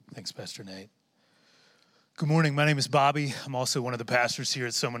Thanks, Pastor Nate. Good morning. My name is Bobby. I'm also one of the pastors here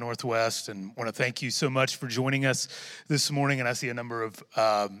at Soma Northwest, and want to thank you so much for joining us this morning. And I see a number of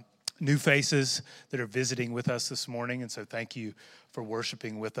new faces that are visiting with us this morning, and so thank you for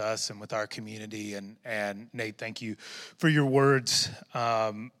worshiping with us and with our community. And Nate, thank you for your words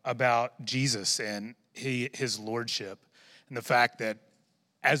about Jesus and his lordship, and the fact that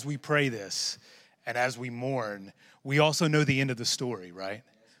as we pray this and as we mourn, we also know the end of the story, right?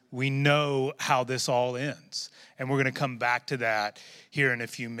 We know how this all ends. And we're going to come back to that here in a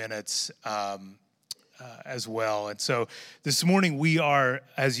few minutes as well. And so this morning we are,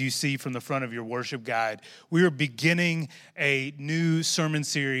 as you see from the front of your worship guide, we are beginning a new sermon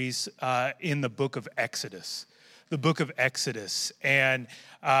series in the book of Exodus. The book of Exodus. And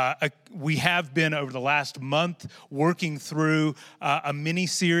we have been, over the last month, working through a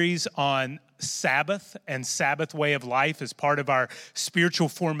mini-series on Sabbath and Sabbath way of life as part of our spiritual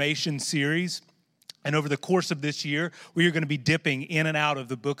formation series. And over the course of this year, we are going to be dipping in and out of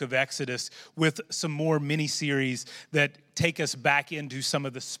the book of Exodus with some more mini-series that take us back into some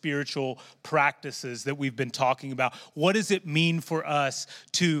of the spiritual practices that we've been talking about. What does it mean for us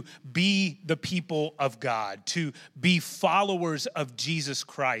to be the people of God, to be followers of Jesus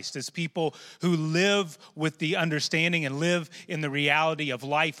Christ, as people who live with the understanding and live in the reality of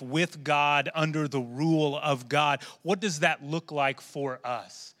life with God, under the rule of God? What does that look like for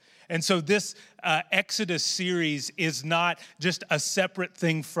us? And so this Exodus series is not just a separate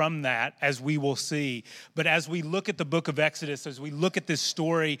thing from that, as we will see. But as we look at the book of Exodus, as we look at this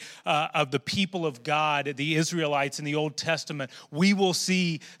story of the people of God, the Israelites in the Old Testament, we will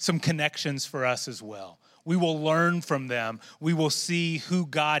see some connections for us as well. We will learn from them. We will see who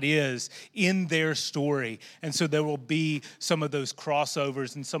God is in their story. And so there will be some of those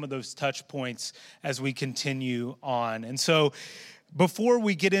crossovers and some of those touch points as we continue on. And so before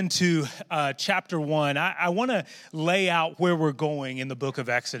we get into chapter 1, I want to lay out where we're going in the book of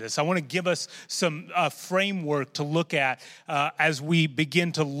Exodus. I want to give us some framework to look at as we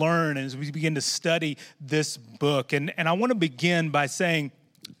begin to learn, as we begin to study this book. And I want to begin by saying,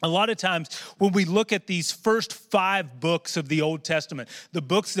 a lot of times when we look at these first 5 books of the Old Testament, the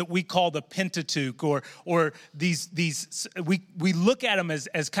books that we call the Pentateuch, or these we look at them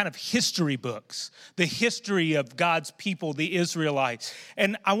as kind of history books, the history of God's people, the Israelites.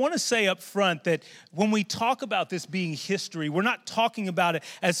 And I want to say up front that when we talk about this being history, we're not talking about it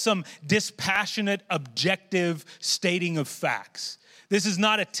as some dispassionate, objective stating of facts. This is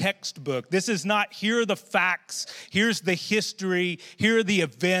not a textbook. This is not, here are the facts, here's the history, here are the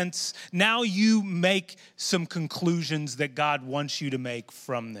events. Now you make some conclusions that God wants you to make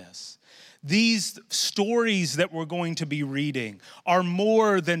from this. These stories that we're going to be reading are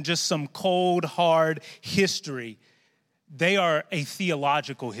more than just some cold, hard history. They are a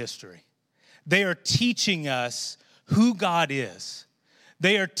theological history. They are teaching us who God is.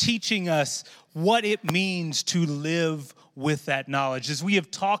 They are teaching us what it means to live with that knowledge. As we have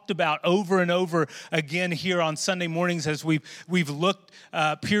talked about over and over again here on Sunday mornings, as we've looked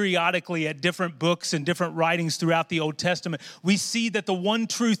periodically at different books and different writings throughout the Old Testament, we see that the one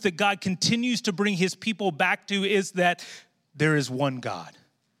truth that God continues to bring his people back to is that there is one God.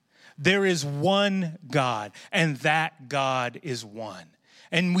 There is one God, and that God is one.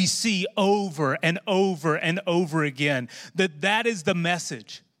 And we see over and over and over again that is the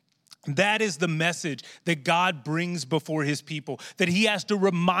message. That is the message that God brings before his people, that he has to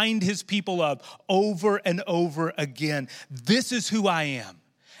remind his people of over and over again. This is who I am,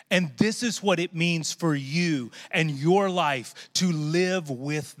 and this is what it means for you and your life to live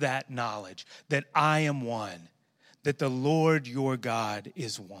with that knowledge, that I am one, that the Lord your God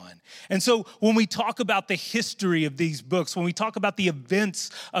is one. And so when we talk about the history of these books, when we talk about the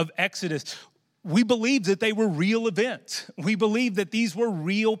events of Exodus, we believe that they were real events. We believe that these were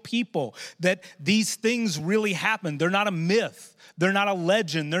real people, that these things really happened. They're not a myth. They're not a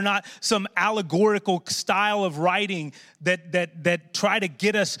legend. They're not some allegorical style of writing that try to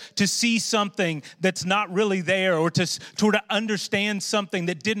get us to see something that's not really there, or to understand something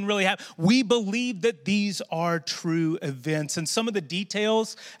that didn't really happen. We believe that these are true events. And some of the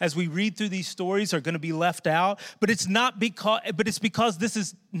details as we read through these stories are going to be left out, but it's because this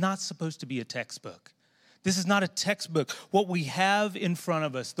is not supposed to be a textbook. This is not a textbook. What we have in front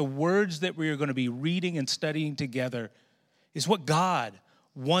of us, the words that we are going to be reading and studying together, is what God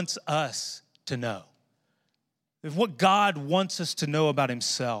wants us to know. It's what God wants us to know about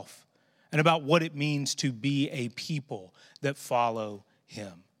himself and about what it means to be a people that follow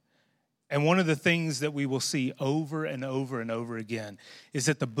him. And one of the things that we will see over and over and over again is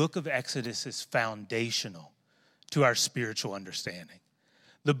that the book of Exodus is foundational to our spiritual understanding.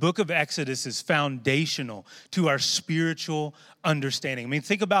 The book of Exodus is foundational to our spiritual understanding. I mean,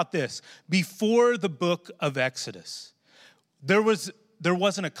 think about this. Before the book of Exodus, there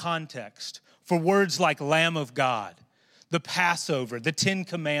wasn't a context for words like Lamb of God, the Passover, the Ten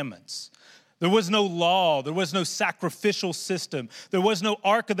Commandments. There was no law. There was no sacrificial system. There was no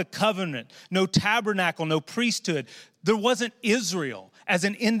Ark of the Covenant, no tabernacle, no priesthood. There wasn't Israel as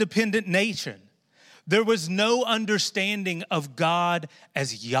an independent nation. There was no understanding of God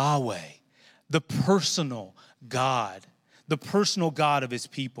as Yahweh, the personal God of his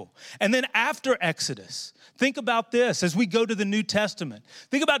people. And then after Exodus, think about this as we go to the New Testament.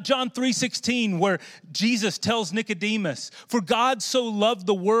 Think about John 3:16, where Jesus tells Nicodemus, "For God so loved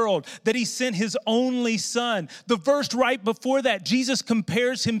the world that he sent his only son." The verse right before that, Jesus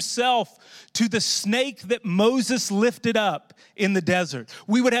compares himself to the snake that Moses lifted up in the desert.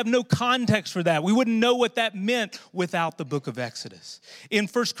 We would have no context for that. We wouldn't know what that meant without the book of Exodus. In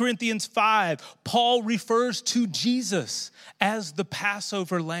 1 Corinthians 5, Paul refers to Jesus as the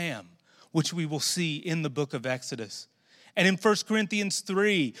Passover lamb, which we will see in the book of Exodus. And in 1 Corinthians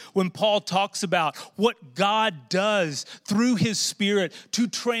 3, when Paul talks about what God does through his Spirit to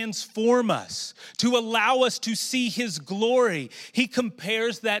transform us, to allow us to see his glory, he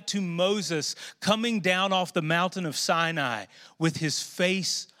compares that to Moses coming down off the mountain of Sinai with his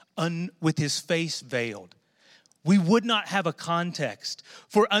face veiled. We would not have a context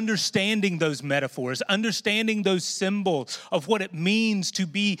for understanding those metaphors, understanding those symbols of what it means to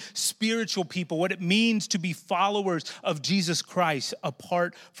be spiritual people, what it means to be followers of Jesus Christ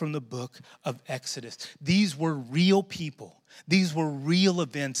apart from the book of Exodus. These were real people. These were real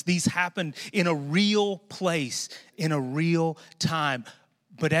events. These happened in a real place, in a real time.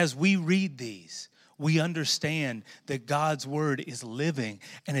 But as we read these, we understand that God's word is living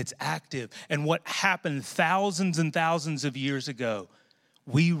and it's active. And what happened thousands and thousands of years ago,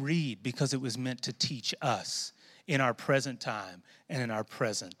 we read because it was meant to teach us in our present time and in our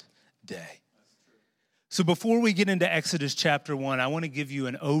present day. So before we get into Exodus chapter 1, I want to give you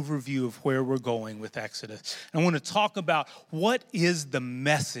an overview of where we're going with Exodus. I want to talk about what is the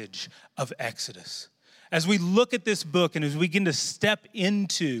message of Exodus. As we look at this book and as we begin to step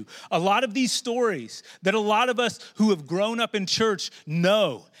into a lot of these stories that a lot of us who have grown up in church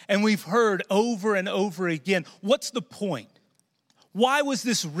know and we've heard over and over again, what's the point? Why was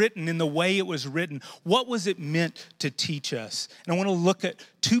this written in the way it was written? What was it meant to teach us? And I want to look at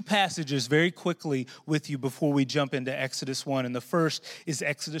two passages very quickly with you before we jump into Exodus 1. And the first is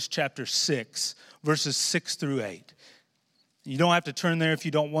Exodus chapter 6, verses 6 through 8. You don't have to turn there if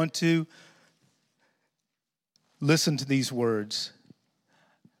you don't want to. Listen to these words.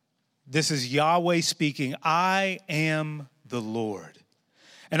 This is Yahweh speaking. "I am the Lord,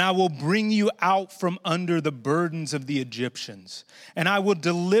 and I will bring you out from under the burdens of the Egyptians, and I will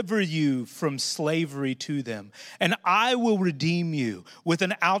deliver you from slavery to them, and I will redeem you with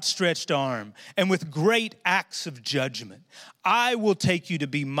an outstretched arm and with great acts of judgment. I will take you to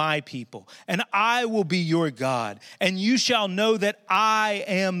be my people, and I will be your God, and you shall know that I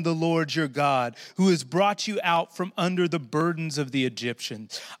am the Lord your God, who has brought you out from under the burdens of the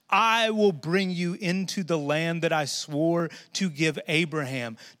Egyptians. I will bring you into the land that I swore to give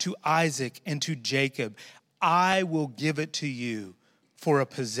Abraham, to Isaac, and to Jacob. I will give it to you for a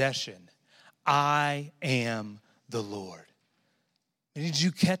possession. I am the Lord." Did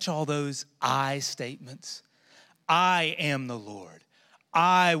you catch all those I statements? I am the Lord.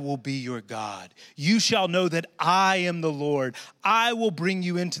 I will be your God. You shall know that I am the Lord. I will bring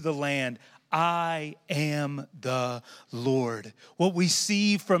you into the land. I am the Lord. What we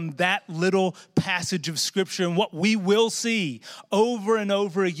see from that little passage of Scripture and what we will see over and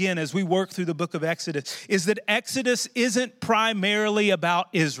over again as we work through the book of Exodus is that Exodus isn't primarily about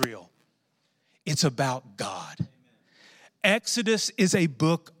Israel. It's about God. Exodus is a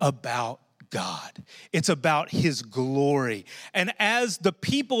book about God. It's about his glory. And as the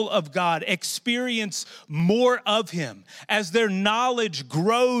people of God experience more of him, as their knowledge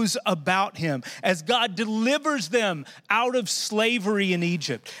grows about him, as God delivers them out of slavery in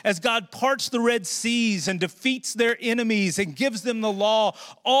Egypt, as God parts the Red Seas and defeats their enemies and gives them the law,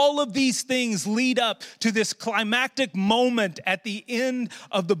 all of these things lead up to this climactic moment at the end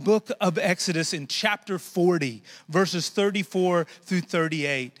of the book of Exodus in chapter 40, verses 34 through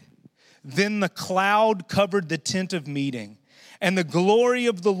 38. Then the cloud covered the tent of meeting, and the glory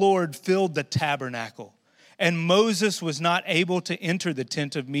of the Lord filled the tabernacle. And Moses was not able to enter the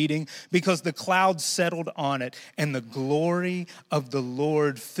tent of meeting because the cloud settled on it, and the glory of the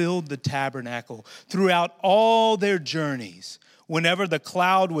Lord filled the tabernacle. Throughout all their journeys, whenever the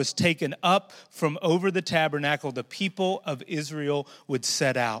cloud was taken up from over the tabernacle, the people of Israel would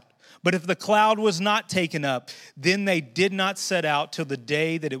set out. But if the cloud was not taken up, then they did not set out till the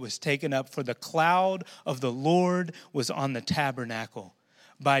day that it was taken up, for the cloud of the Lord was on the tabernacle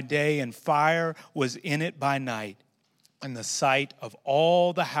by day, and fire was in it by night, in the sight of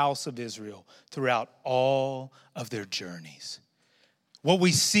all the house of Israel throughout all of their journeys. What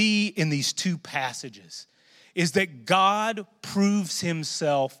we see in these two passages is that God proves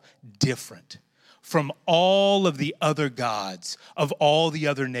himself different from all of the other gods of all the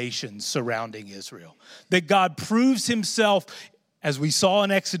other nations surrounding Israel. That God proves himself, as we saw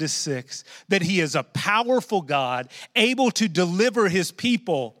in Exodus 6, that he is a powerful God, able to deliver his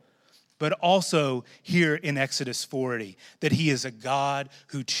people, but also here in Exodus 40, that he is a God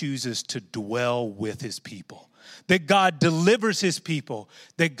who chooses to dwell with his people. That God delivers his people,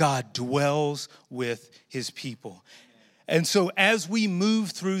 that God dwells with his people. And so as we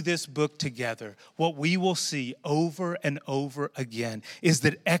move through this book together, what we will see over and over again is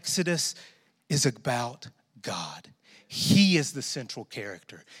that Exodus is about God. He is the central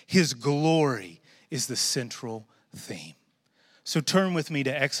character. His glory is the central theme. So turn with me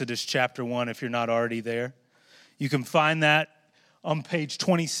to Exodus chapter 1 if you're not already there. You can find that on page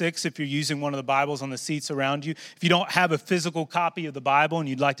 26 if you're using one of the Bibles on the seats around you. If you don't have a physical copy of the Bible and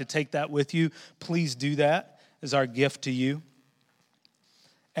you'd like to take that with you, please do that as our gift to you.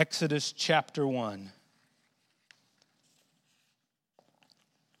 Exodus chapter 1.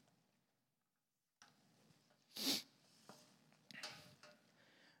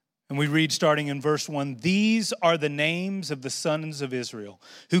 And we read starting in verse 1, "These are the names of the sons of Israel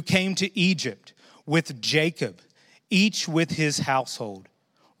who came to Egypt with Jacob, each with his household: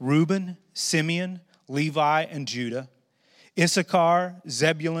 Reuben, Simeon, Levi, and Judah, Issachar,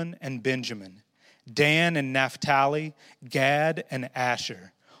 Zebulun, and Benjamin, Dan and Naphtali, Gad and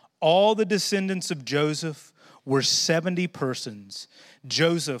Asher. All the descendants of Joseph were 70 persons.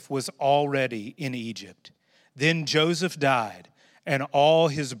 Joseph was already in Egypt. Then Joseph died, and all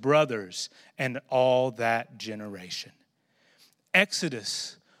his brothers and all that generation."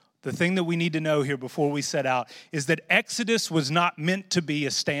 Exodus, the thing that we need to know here before we set out, is that Exodus was not meant to be a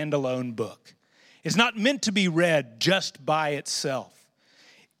standalone book. It's not meant to be read just by itself.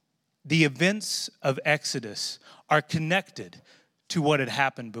 The events of Exodus are connected to what had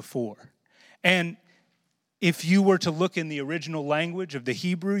happened before. And if you were to look in the original language of the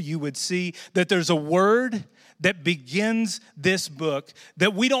Hebrew, you would see that there's a word that begins this book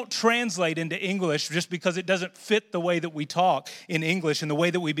that we don't translate into English just because it doesn't fit the way that we talk in English and the way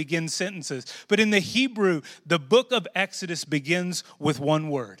that we begin sentences. But in the Hebrew, the book of Exodus begins with one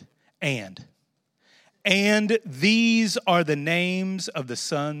word: and. And these are the names of the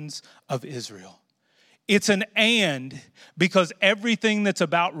sons of Israel. It's an and because everything that's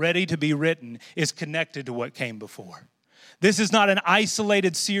about ready to be written is connected to what came before. This is not an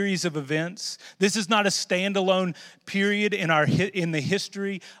isolated series of events. This is not a standalone period in the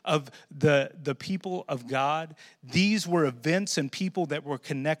history of the people of God. These were events and people that were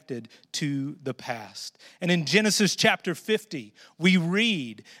connected to the past. And in Genesis chapter 50, we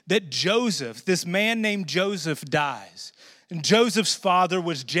read that Joseph, this man named Joseph, dies. And Joseph's father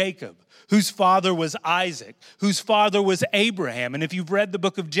was Jacob, whose father was Isaac, whose father was Abraham. And if you've read the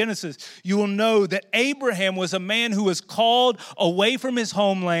book of Genesis, you will know that Abraham was a man who was called away from his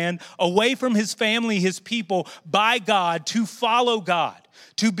homeland, away from his family, his people, by God to follow God,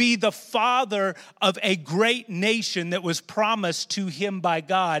 to be the father of a great nation that was promised to him by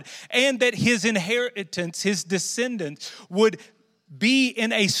God, and that his inheritance, his descendants, would be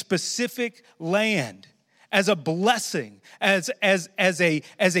in a specific land. As a blessing, as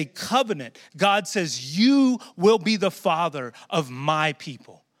a covenant, God says, you will be the father of my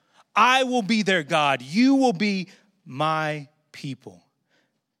people. I will be their God. You will be my people.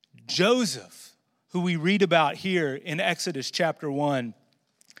 Joseph, who we read about here in Exodus chapter 1,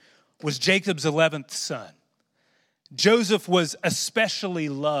 was Jacob's 11th son. Joseph was especially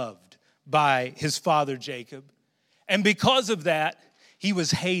loved by his father Jacob. And because of that, he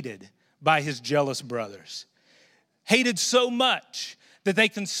was hated by his jealous brothers. Hated so much that they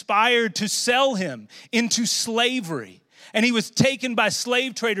conspired to sell him into slavery. And he was taken by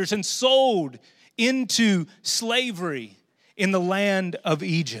slave traders and sold into slavery in the land of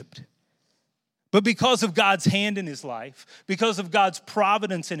Egypt. But because of God's hand in his life, because of God's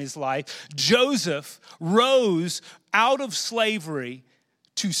providence in his life, Joseph rose out of slavery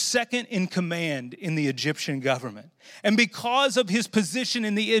to second in command in the Egyptian government. And because of his position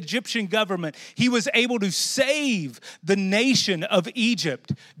in the Egyptian government, he was able to save the nation of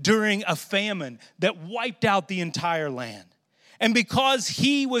Egypt during a famine that wiped out the entire land. And because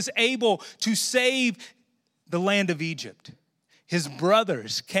he was able to save the land of Egypt, his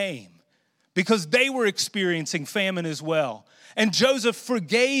brothers came because they were experiencing famine as well. And Joseph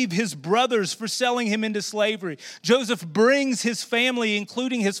forgave his brothers for selling him into slavery. Joseph brings his family,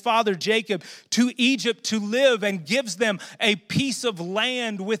 including his father Jacob, to Egypt to live and gives them a piece of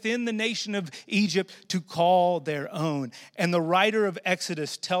land within the nation of Egypt to call their own. And the writer of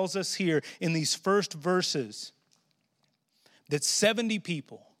Exodus tells us here in these first verses that 70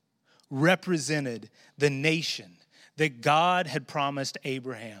 people represented the nation that God had promised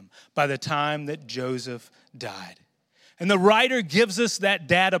Abraham by the time that Joseph died. And the writer gives us that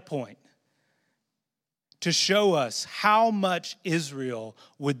data point to show us how much Israel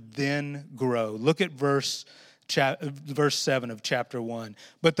would then grow. Look at verse 7 of chapter 1.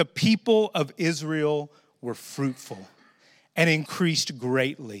 But the people of Israel were fruitful and increased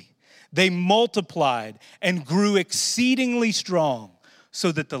greatly. They multiplied and grew exceedingly strong,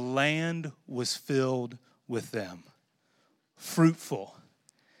 so that the land was filled with them. Fruitful,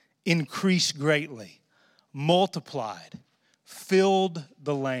 increased greatly, multiplied, filled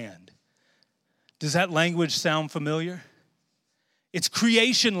the land. Does that language sound familiar? It's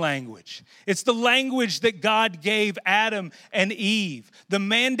creation language. It's the language that God gave Adam and Eve, the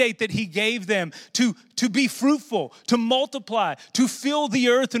mandate that he gave them to be fruitful, to multiply, to fill the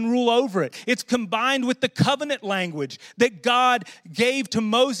earth and rule over it. It's combined with the covenant language that God gave to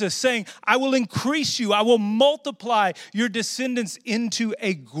Moses, saying, I will increase you, I will multiply your descendants into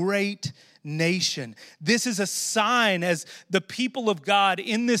a great nation. This is a sign as the people of God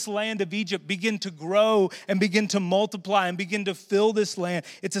in this land of Egypt begin to grow and begin to multiply and begin to fill this land.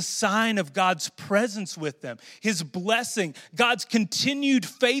 It's a sign of God's presence with them, his blessing, God's continued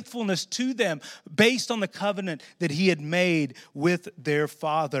faithfulness to them based on the covenant that he had made with their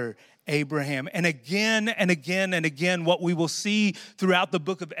father Abraham. And again and again and again, what we will see throughout the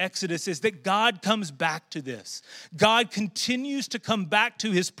book of Exodus is that God comes back to this. God continues to come back to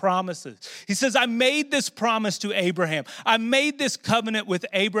his promises. He says, I made this promise to Abraham. I made this covenant with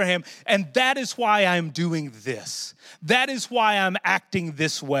Abraham, and that is why I'm doing this. That is why I'm acting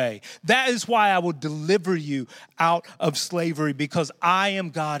this way. That is why I will deliver you out of slavery, because I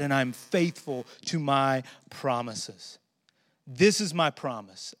am God and I'm faithful to my promises. This is my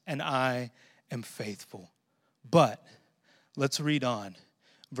promise, and I am faithful. But let's read on,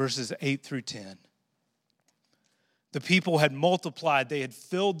 verses 8 through 10. The people had multiplied. They had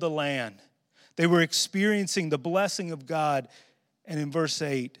filled the land. They were experiencing the blessing of God. And in verse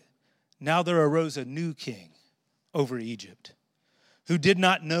 8, now there arose a new king over Egypt who did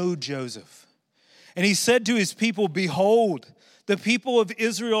not know Joseph. And he said to his people, behold, the people of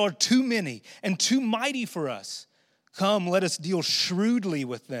Israel are too many and too mighty for us. Come, let us deal shrewdly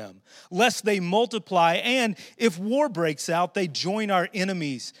with them, lest they multiply, and if war breaks out, they join our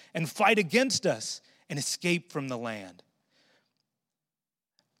enemies and fight against us and escape from the land.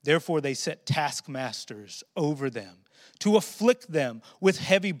 Therefore they set taskmasters over them to afflict them with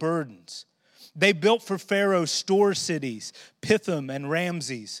heavy burdens. They built for Pharaoh store cities, Pithom and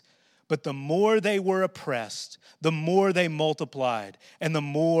Ramses. But the more they were oppressed, the more they multiplied, and the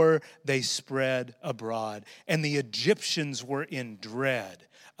more they spread abroad. And the Egyptians were in dread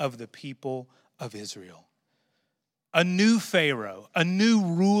of the people of Israel. A new Pharaoh, a new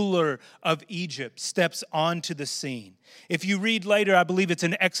ruler of Egypt steps onto the scene. If you read later, I believe it's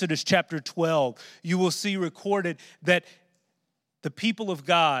in Exodus chapter 12, you will see recorded that the people of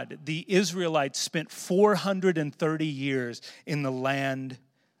God, the Israelites, spent 430 years in the land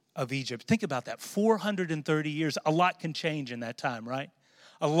of Egypt. Think about that, 430 years. A lot can change in that time, right?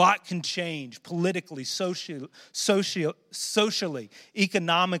 A lot can change politically, socially,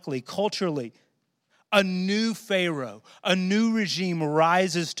 economically, culturally. A new Pharaoh, a new regime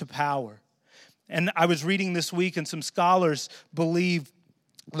rises to power. And I was reading this week, and some scholars believe,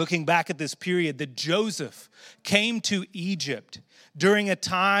 looking back at this period, that Joseph came to Egypt during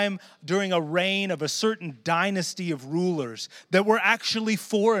a reign of a certain dynasty of rulers that were actually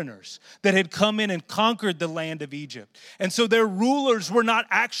foreigners that had come in and conquered the land of Egypt. And so their rulers were not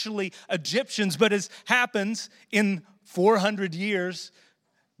actually Egyptians, but as happens in 400 years,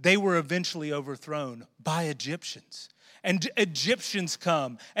 they were eventually overthrown by Egyptians. And Egyptians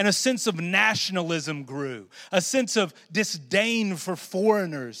come, and a sense of nationalism grew. A sense of disdain for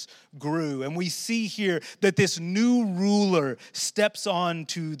foreigners grew. And we see here that this new ruler steps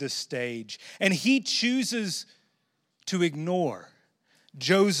onto the stage, and he chooses to ignore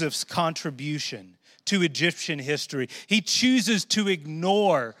Joseph's contribution to Egyptian history. He chooses to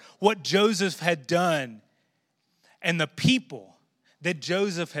ignore what Joseph had done and the people that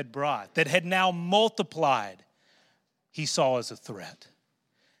Joseph had brought, that had now multiplied, he saw as a threat.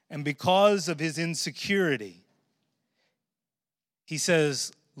 And because of his insecurity, he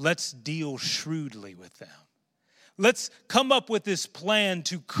says, let's deal shrewdly with them. Let's come up with this plan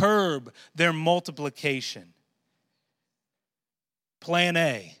to curb their multiplication. Plan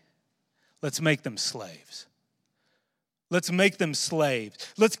A, let's make them slaves. Let's make them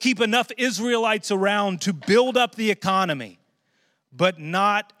slaves. Let's keep enough Israelites around to build up the economy, but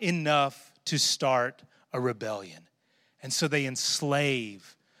not enough to start a rebellion. And so they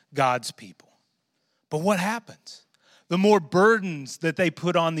enslave God's people. But what happens? The more burdens that they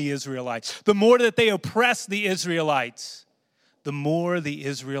put on the Israelites, the more that they oppress the Israelites, the more the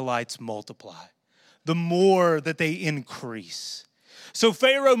Israelites multiply, the more that they increase. So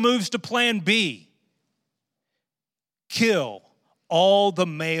Pharaoh moves to plan B. Kill all the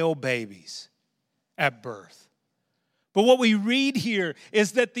male babies at birth. But what we read here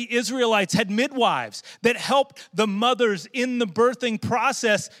is that the Israelites had midwives that helped the mothers in the birthing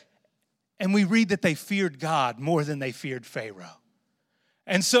process. And we read that they feared God more than they feared Pharaoh.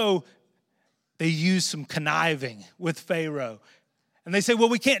 And so they use some conniving with Pharaoh. And they say, well,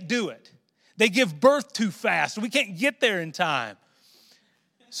 we can't do it. They give birth too fast. We can't get there in time.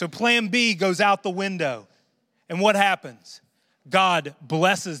 So plan B goes out the window. And what happens? God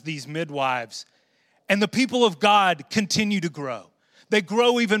blesses these midwives. And the people of God continue to grow. They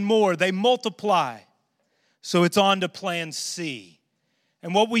grow even more. They multiply. So it's on to plan C.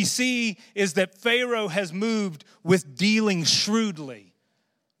 And what we see is that Pharaoh has moved with dealing shrewdly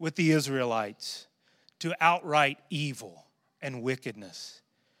with the Israelites to outright evil and wickedness.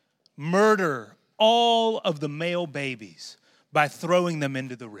 Murder all of the male babies by throwing them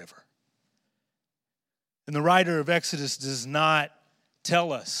into the river. And the writer of Exodus does not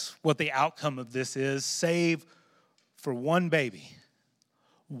tell us what the outcome of this is, save for one baby,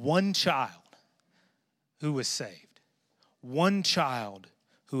 one child who was saved, one child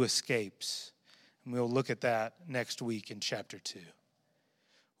who escapes. And we'll look at that next week in chapter 2.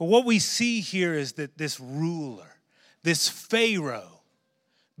 But what we see here is that this ruler, this Pharaoh,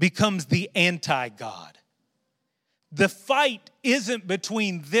 becomes the anti-God. The fight isn't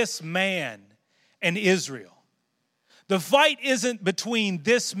between this man and Israel. The fight isn't between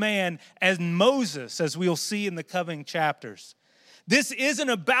this man and Moses, as we'll see in the coming chapters. This isn't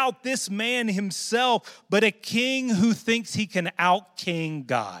about this man himself, but a king who thinks he can out-king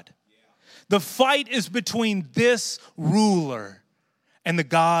God. The fight is between this ruler and the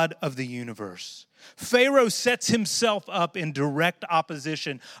God of the universe. Pharaoh sets himself up in direct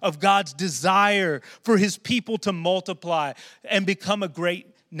opposition of God's desire for his people to multiply and become a great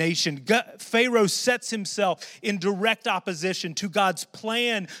nation. Pharaoh sets himself in direct opposition to God's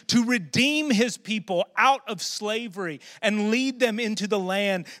plan to redeem his people out of slavery and lead them into the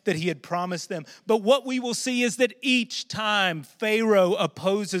land that he had promised them. But what we will see is that each time Pharaoh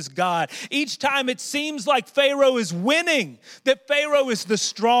opposes God, each time it seems like Pharaoh is winning, that Pharaoh is the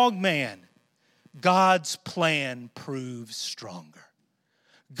strong man, God's plan proves stronger.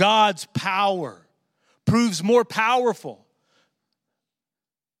 God's power proves more powerful.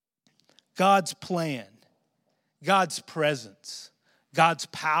 God's plan, God's presence, God's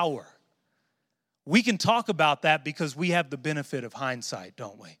power. We can talk about that because we have the benefit of hindsight,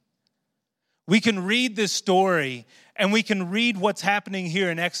 don't we? We can read this story and we can read what's happening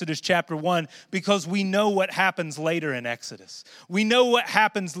here in Exodus chapter 1 because we know what happens later in Exodus. We know what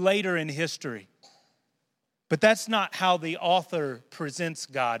happens later in history. But that's not how the author presents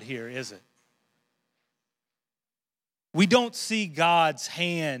God here, is it? We don't see God's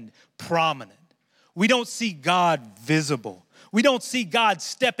hand prominent. We don't see God visible. We don't see God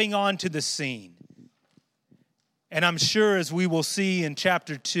stepping onto the scene. And I'm sure, as we will see in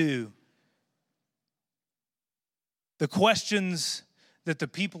chapter 2, the questions that the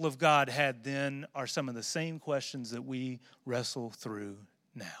people of God had then are some of the same questions that we wrestle through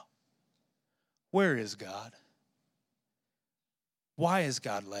now. Where is God? Why is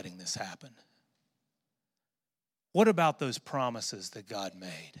God letting this happen? What about those promises that God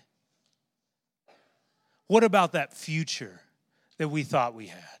made? What about that future that we thought we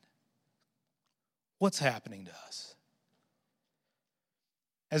had? What's happening to us?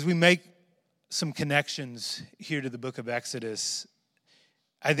 As we make some connections here to the book of Exodus,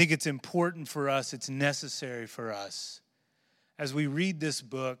 I think it's important for us, it's necessary for us, as we read this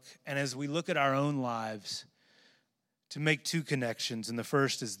book and as we look at our own lives, to make two connections. And the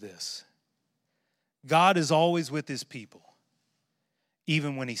first is this: God is always with his people,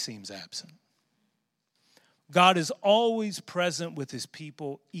 even when he seems absent. God is always present with his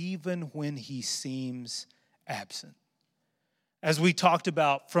people, even when he seems absent. As we talked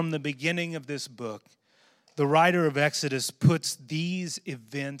about from the beginning of this book, the writer of Exodus puts these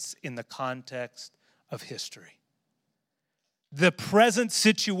events in the context of history. The present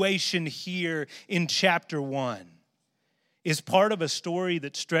situation here in chapter 1 is part of a story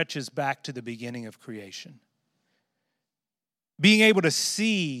that stretches back to the beginning of creation. Being able to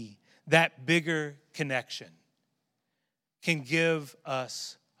see that bigger connection can give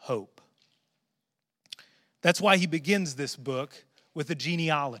us hope. That's why he begins this book with a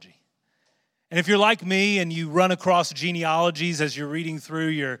genealogy. And if you're like me and you run across genealogies as you're reading through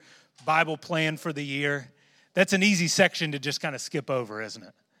your Bible plan for the year, that's an easy section to just kind of skip over, isn't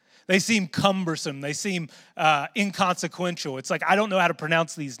it? They seem cumbersome. They seem inconsequential. It's like, I don't know how to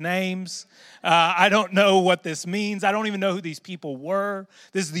pronounce these names. I don't know what this means. I don't even know who these people were.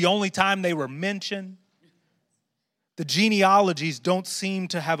 This is the only time they were mentioned. The genealogies don't seem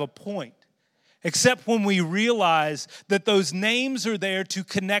to have a point, except when we realize that those names are there to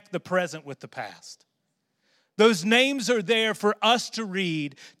connect the present with the past. Those names are there for us to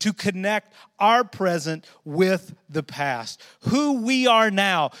read, to connect our present with the past. Who we are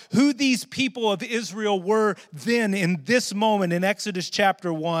now, who these people of Israel were then in this moment in Exodus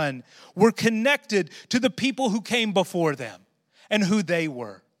chapter 1, were connected to the people who came before them and who they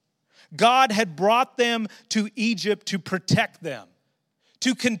were. God had brought them to Egypt to protect them,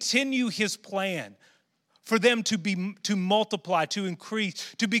 to continue his plan, for them to multiply, to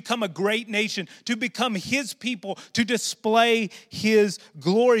increase, to become a great nation, to become his people, to display his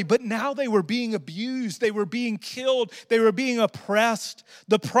glory. But now they were being abused, they were being killed, they were being oppressed.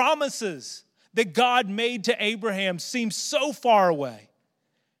 The promises that God made to Abraham seemed so far away,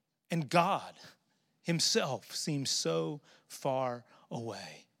 and God himself seemed so far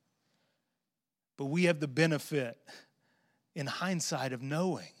away. But we have the benefit, in hindsight, of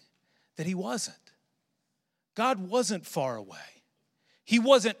knowing that he wasn't. God wasn't far away. He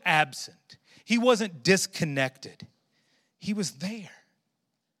wasn't absent. He wasn't disconnected. He was there.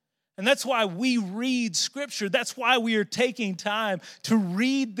 And that's why we read Scripture. That's why we are taking time to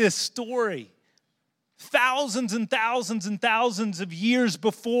read this story. Thousands and thousands and thousands of years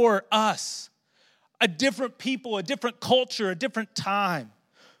before us. A different people, a different culture, a different time.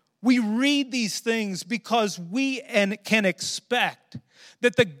 We read these things because we can expect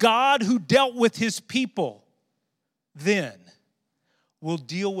that the God who dealt with his people then will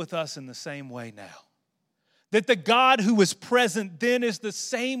deal with us in the same way now. That the God who was present then is the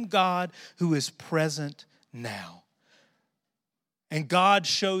same God who is present now. And God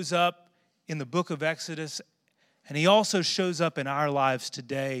shows up in the book of Exodus, and he also shows up in our lives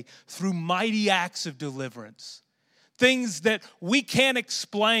today through mighty acts of deliverance. Things that we can't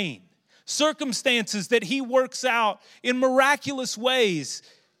explain. Circumstances that he works out in miraculous ways.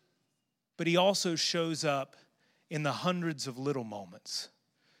 But he also shows up in the hundreds of little moments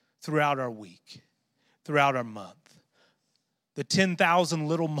throughout our week, throughout our month. The 10,000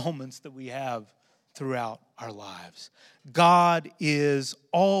 little moments that we have throughout our lives. God is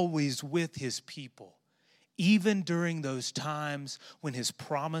always with his people, even during those times when his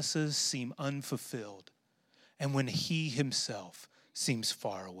promises seem unfulfilled and when he himself seems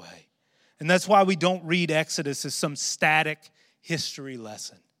far away. And that's why we don't read Exodus as some static history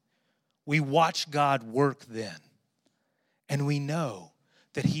lesson. We watch God work then. And we know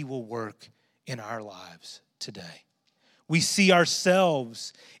that he will work in our lives today. We see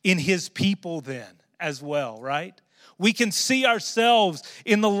ourselves in his people then as well, right? We can see ourselves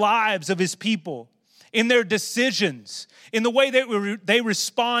in the lives of his people, in their decisions, in the way that they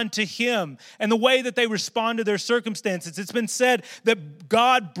respond to him, and the way that they respond to their circumstances. It's been said that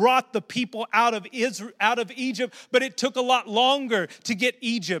God brought the people out of Egypt, but it took a lot longer to get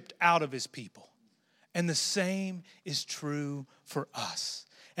Egypt out of his people. And the same is true for us.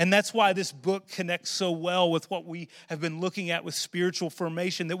 And that's why this book connects so well with what we have been looking at with spiritual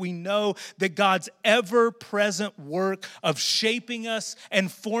formation, that we know that God's ever-present work of shaping us and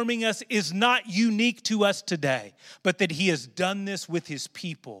forming us is not unique to us today, but that he has done this with his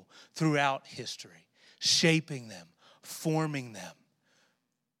people throughout history, shaping them, forming them,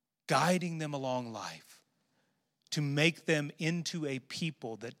 guiding them along life to make them into a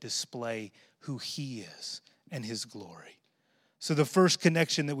people that display who he is and his glory. So the first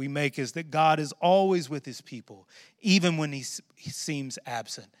connection that we make is that God is always with his people, even when he seems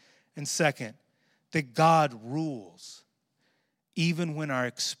absent. And second, that God rules, even when our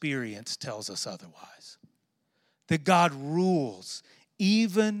experience tells us otherwise. That God rules,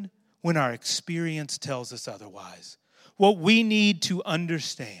 even when our experience tells us otherwise. What we need to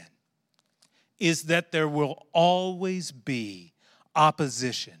understand is that there will always be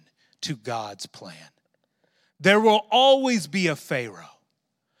opposition to God's plan. There will always be a Pharaoh.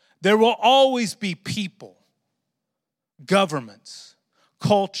 There will always be people governments,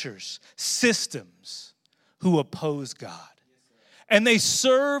 cultures, systems who oppose God. And they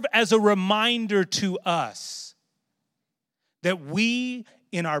serve as a reminder to us that we,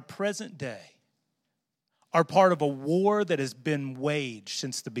 in our present day, are part of a war that has been waged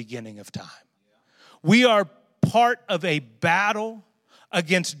since the beginning of time. We are part of a battle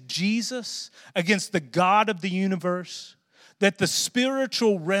against Jesus, against the God of the universe, that the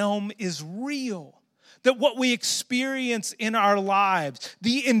spiritual realm is real, that what we experience in our lives,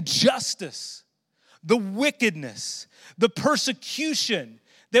 the injustice, the wickedness, the persecution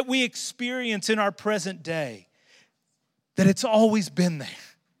that we experience in our present day, that it's always been there.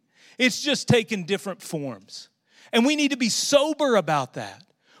 It's just taken different forms. And we need to be sober about that.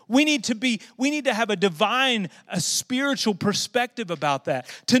 We need to have a spiritual perspective about that,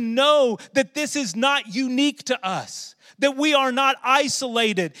 to know that this is not unique to us, that we are not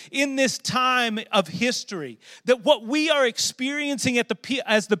isolated in this time of history, that what we are experiencing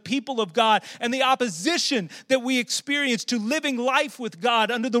as the people of God and the opposition that we experience to living life with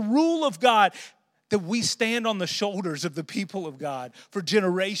God under the rule of God, that we stand on the shoulders of the people of God for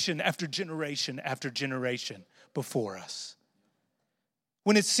generation after generation after generation before us.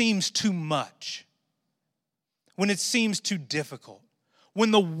 When it seems too much, when it seems too difficult,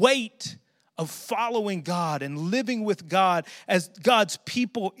 when the weight of following God and living with God as God's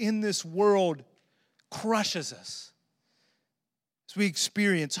people in this world crushes us, as we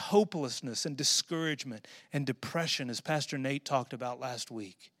experience hopelessness and discouragement and depression, as Pastor Nate talked about last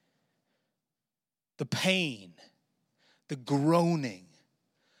week, the pain, the groaning,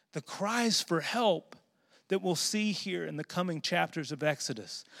 the cries for help that we'll see here in the coming chapters of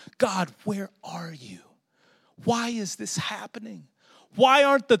Exodus. God, where are you? Why is this happening? Why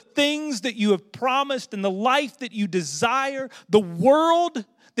aren't the things that you have promised and the life that you desire, the world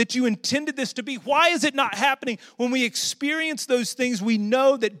that you intended this to be, why is it not happening? When we experience those things, we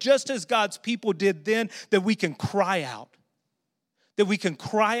know that just as God's people did then, that we can cry out. That we can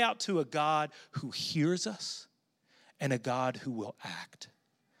cry out to a God who hears us and a God who will act.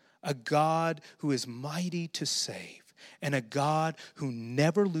 A God who is mighty to save, and a God who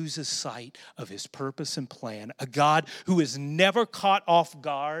never loses sight of his purpose and plan, a God who is never caught off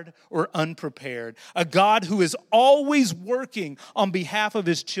guard or unprepared, a God who is always working on behalf of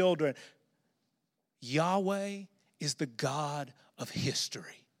his children. Yahweh is the God of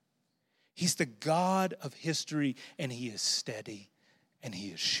history. He's the God of history, and he is steady, and he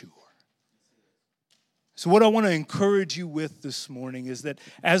is sure. So what I want to encourage you with this morning is that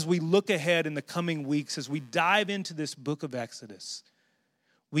as we look ahead in the coming weeks, as we dive into this book of Exodus,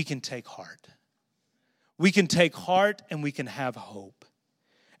 we can take heart. We can take heart and we can have hope.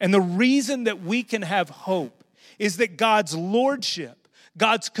 And the reason that we can have hope is that God's lordship,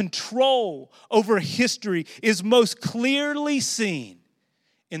 God's control over history is most clearly seen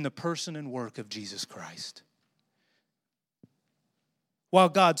in the person and work of Jesus Christ. While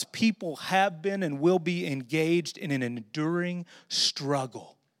God's people have been and will be engaged in an enduring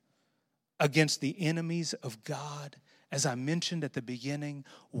struggle against the enemies of God, as I mentioned at the beginning,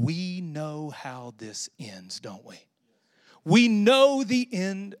 we know how this ends, don't we? We know the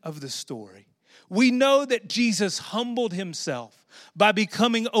end of the story. We know that Jesus humbled himself by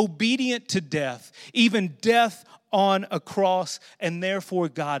becoming obedient to death, even death on a cross, and therefore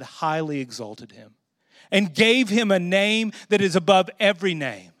God highly exalted him and gave him a name that is above every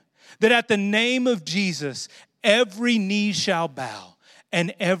name, that at the name of Jesus, every knee shall bow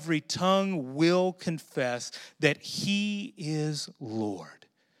and every tongue will confess that he is Lord,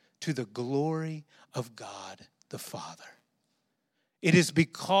 to the glory of God the Father. It is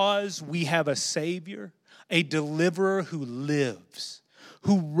because we have a Savior, a deliverer who lives,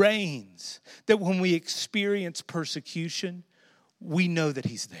 who reigns, that when we experience persecution, we know that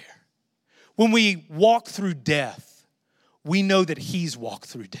he's there. When we walk through death, we know that he's walked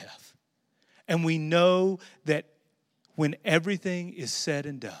through death. And we know that when everything is said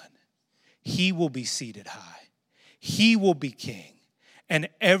and done, he will be seated high. He will be king. And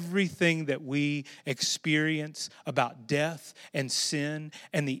everything that we experience about death and sin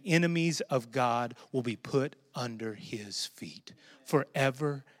and the enemies of God will be put under his feet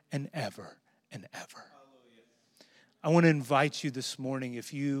forever and ever and ever. I want to invite you this morning,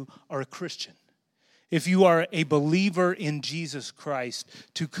 if you are a Christian, if you are a believer in Jesus Christ,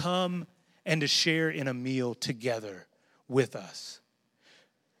 to come and to share in a meal together with us.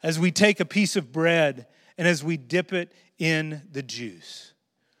 As we take a piece of bread and as we dip it in the juice,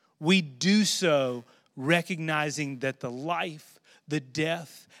 we do so recognizing that the life, the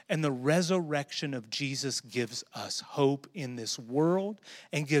death, and the resurrection of Jesus gives us hope in this world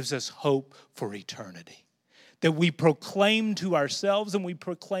and gives us hope for eternity. that we proclaim to ourselves and we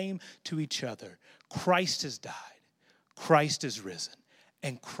proclaim to each other. Christ has died, Christ is risen,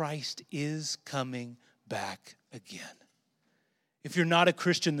 and Christ is coming back again. If you're not a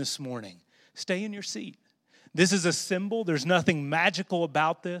Christian this morning, stay in your seat. This is a symbol. There's nothing magical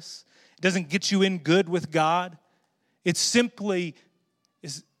about this. It doesn't get you in good with God. It simply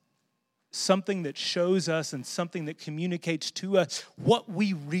is something that shows us and something that communicates to us what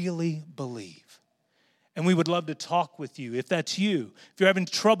we really believe. And we would love to talk with you if that's you. If you're having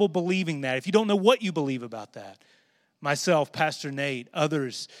trouble believing that, if you don't know what you believe about that, myself, Pastor Nate,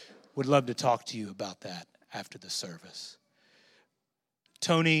 others would love to talk to you about that after the service.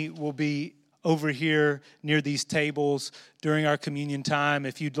 Tony will be over here near these tables during our communion time.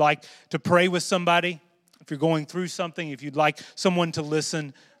 If you'd like to pray with somebody, if you're going through something, if you'd like someone to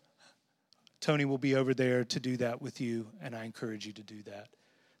listen, Tony will be over there to do that with you, and I encourage you to do that.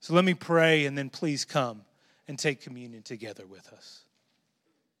 So let me pray, and then please come and take communion together with us.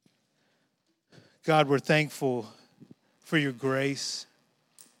 God, we're thankful for your grace.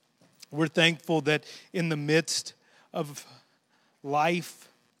 We're thankful that in the midst of life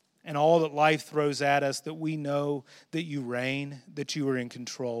and all that life throws at us, that we know that you reign, that you are in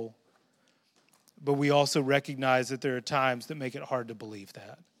control. But we also recognize that there are times that make it hard to believe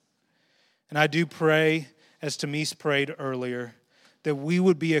that. And I do pray, as Tamis prayed earlier, that we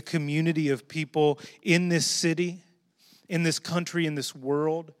would be a community of people in this city, in this country, in this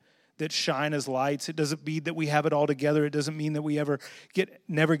world that shine as lights. It doesn't mean that we have it all together. It doesn't mean that we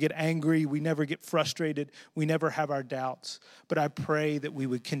never get angry. We never get frustrated. We never have our doubts. But I pray that we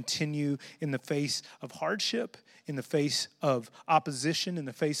would continue in the face of hardship, in the face of opposition, in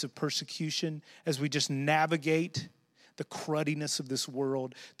the face of persecution, as we just navigate the cruddiness of this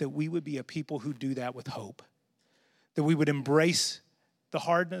world, that we would be a people who do that with hope. That we would embrace the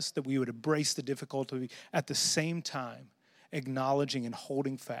hardness, that we would embrace the difficulty, at the same time acknowledging and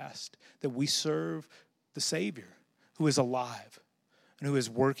holding fast that we serve the Savior who is alive and who is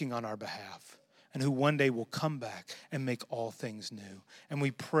working on our behalf and who one day will come back and make all things new. And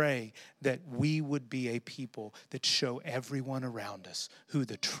we pray that we would be a people that show everyone around us who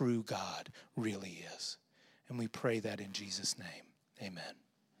the true God really is. And we pray that in Jesus' name. Amen.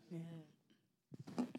 Yeah.